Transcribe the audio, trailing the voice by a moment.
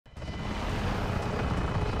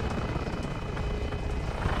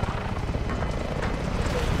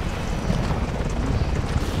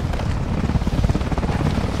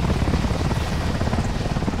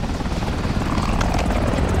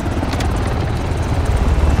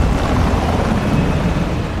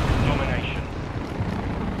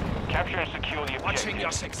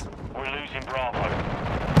basics. We're losing Bravo.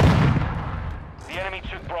 The enemy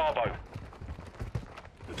took Bravo.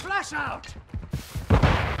 Flash out!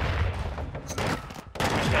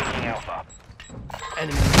 We're taking Alpha.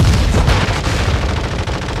 Enemy.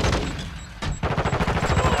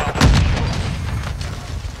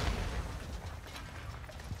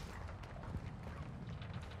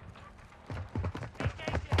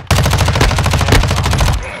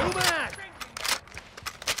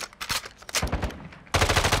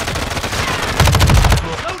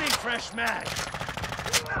 Fresh mag!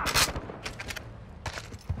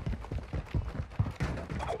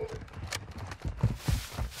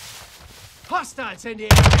 Hostiles in the air!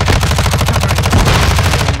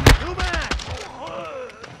 New mag!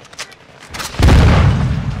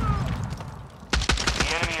 The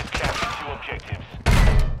enemy has captured 2 objectives.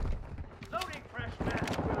 Loading fresh mag!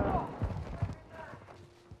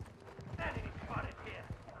 Enemy spotted here!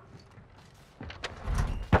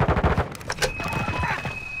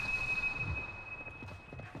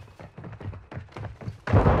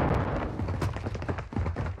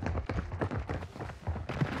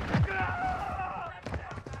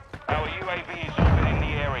 Our UAV is orbiting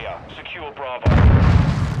the area. Secure Bravo.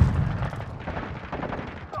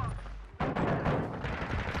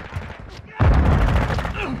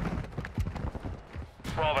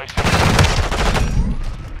 Bravo secure.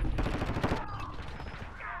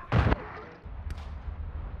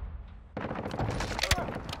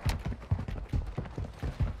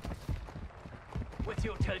 With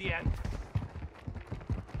you till the end.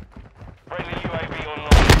 Friendly UAV online.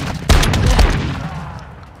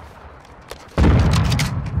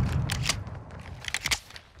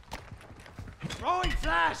 Throwing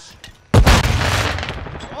flash!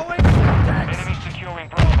 Throwing dex! Enemy securing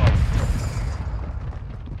Bravo.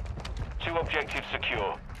 2 objectives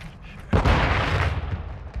secure.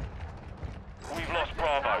 We've lost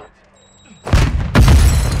Bravo.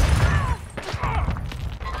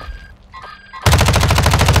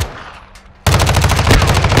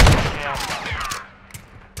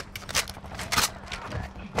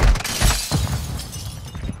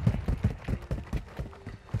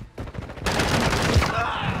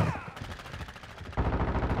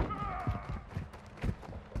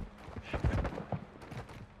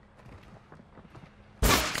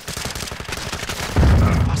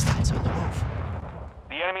 Hostiles on the move.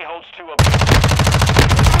 The enemy holds 2 objectives.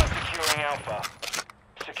 Securing Alpha.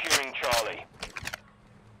 Securing Charlie.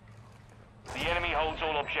 The enemy holds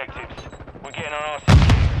all objectives. We're getting our arse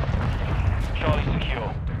kicked. Charlie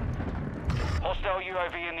secure. Hostile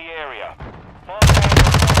UAV in the area.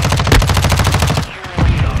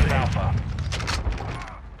 Securing Alpha.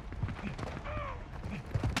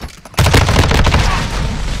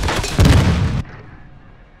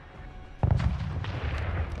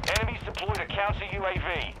 Enemies deployed a counter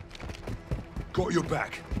UAV. Got your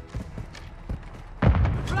back.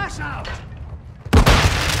 Flash out!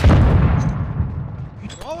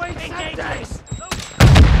 Throwing dex!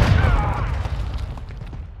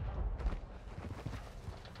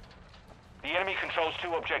 The enemy controls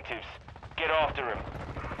 2 objectives. Get after him.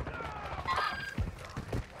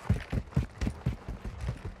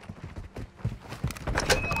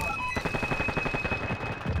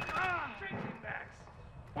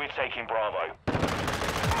 We're taking Bravo.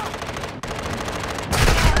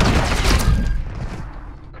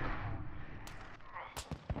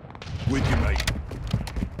 With you, mate.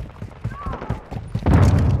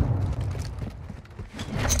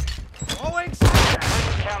 Throwing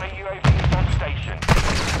Counter UAV is on station.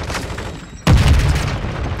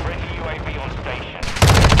 Friendly UAV on station.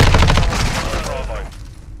 Bravo.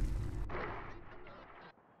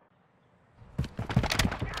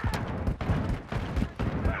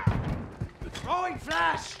 Throwing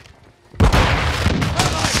flash!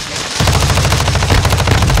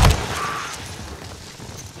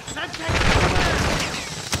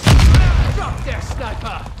 Drop there,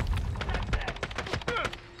 sniper!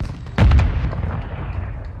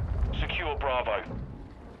 Secure Bravo.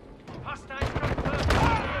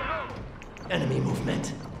 Enemy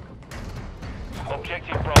movement.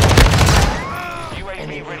 Objective Bravo. UAV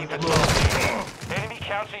Enemy ready for move. target. Enemy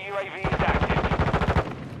counter UAV is active.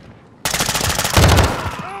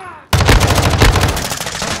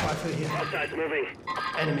 Rifle here. Hostiles moving.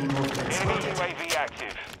 Enemy movement Enemy spotted. UAV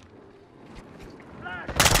active.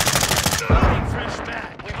 Loading fresh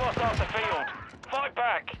mag! We've lost half the field. Fight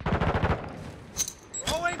back.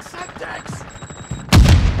 Throwing dex!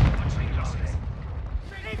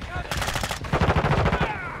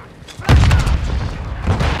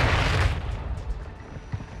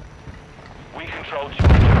 We control 2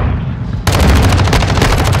 objectives.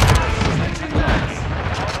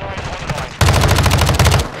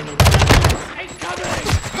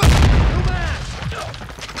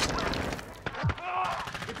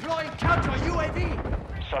 Deploying counter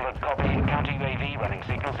UAV! Solid copy. Counter UAV running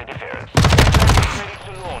signals interference. Ready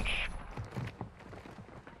to launch.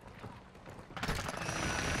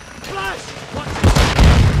 Flash!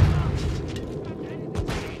 What's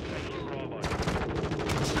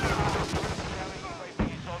UAV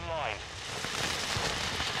is online.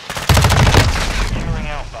 Securing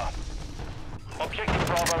Alpha. Objective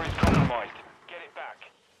Bravo is compromised. Get it back.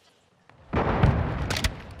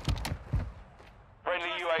 Friendly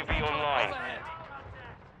UAV online.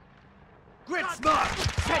 Grid smart!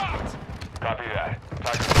 Take it! Copy that.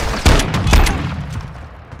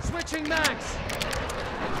 Switching mags!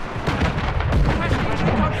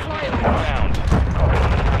 Recon flyover! Ground. Copy.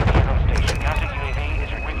 UAV on station. Counter UAV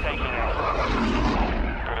is retaking Alpha.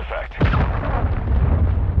 Good effect.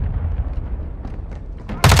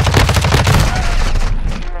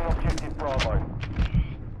 Securing objective Bravo.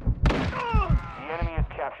 The enemy has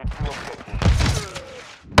captured 2 objectives.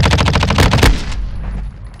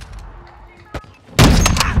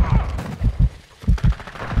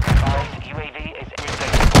 UAV is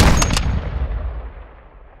retaking.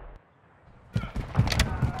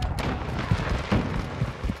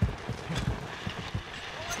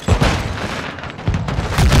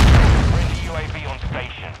 Friendly UAV on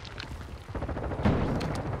station.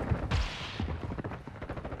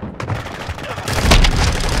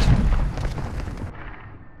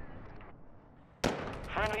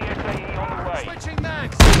 Friendly SAE on the way. Switching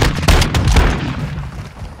mags!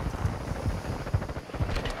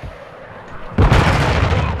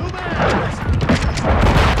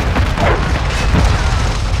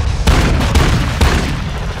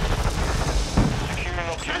 Securing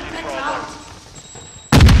objective Bravo.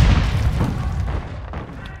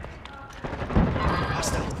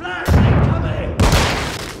 Flash incoming!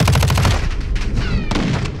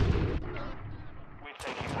 We're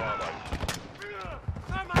taking Bravo.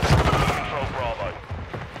 Control Bravo.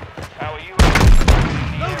 How are you in the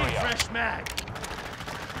Loading area? fresh mag!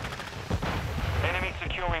 Enemy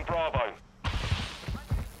securing Bravo.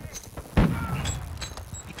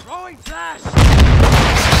 Throwing flash!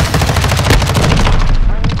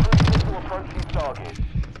 Friendly cruise missile approaching target.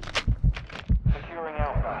 Securing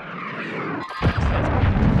Alpha.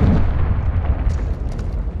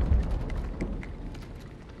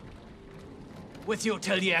 With you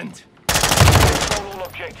till the end. Control all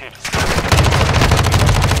objectives.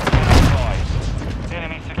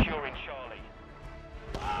 Enemy securing Charlie.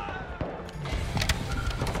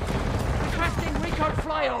 Requesting recon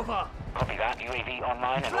flyover! Copy that. UAV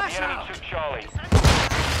online and Flash the enemy out. took Charlie.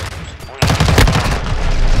 We're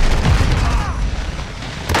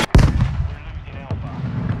losing Alpha.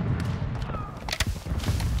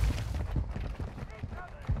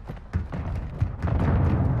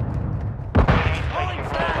 Enemy's Throwing taking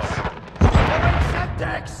flash! Bravo. Throwing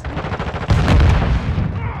Semtex!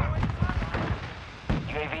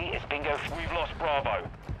 UAV is bingo. We've lost Bravo.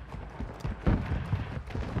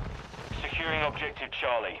 Securing objective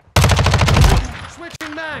Charlie.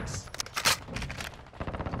 Switching mags!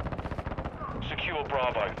 Secure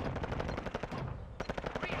Bravo.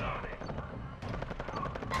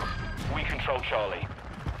 We control Charlie.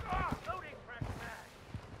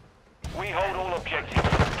 We hold all objectives.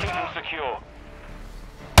 Keep them secure.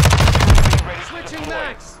 Be ready to Switching deploy.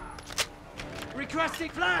 mags! Requesting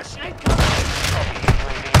flash! Incoming! Copy.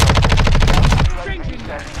 UAV. Changing UAV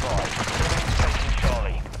mags! standing by. Taking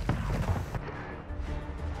Charlie.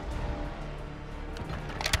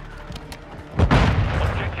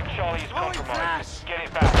 Objective Charlie is Throwing compromised. flash. Get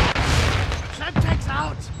it back. Semtex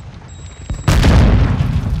out!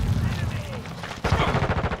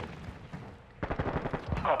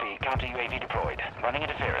 Copy. Counter UAV deployed. Running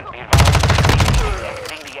interference. Be advised.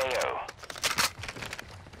 Exiting the AO.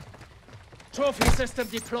 Trophy system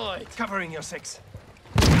deployed. Covering your 6.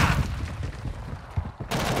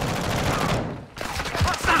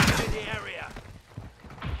 Hostiles in the area.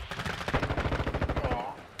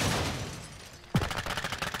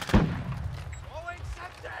 Throwing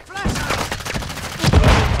Semtex! Flash out!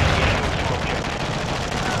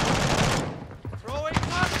 Throwing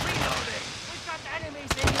flash reloading. We've got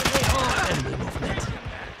enemies in the way. Enemy movement.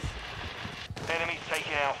 Enemies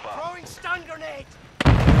taking Alpha. Throwing stun grenade.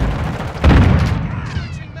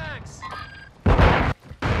 Switching mags.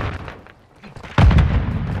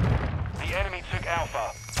 The enemy took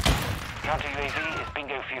Alpha. Counter UAV is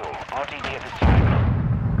bingo fuel. RTB at this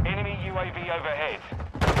time. Enemy UAV overhead.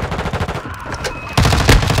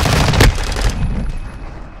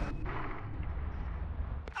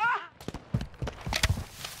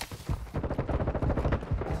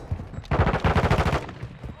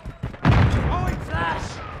 Throwing flash.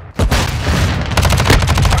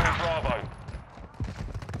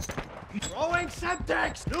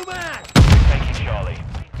 Thanks, new man! Taking Charlie.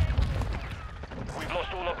 We've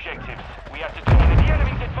lost all objectives. We have to deal with it. The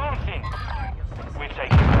enemy's advancing. We're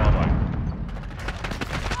taking Bravo.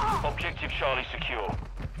 Objective Charlie secure.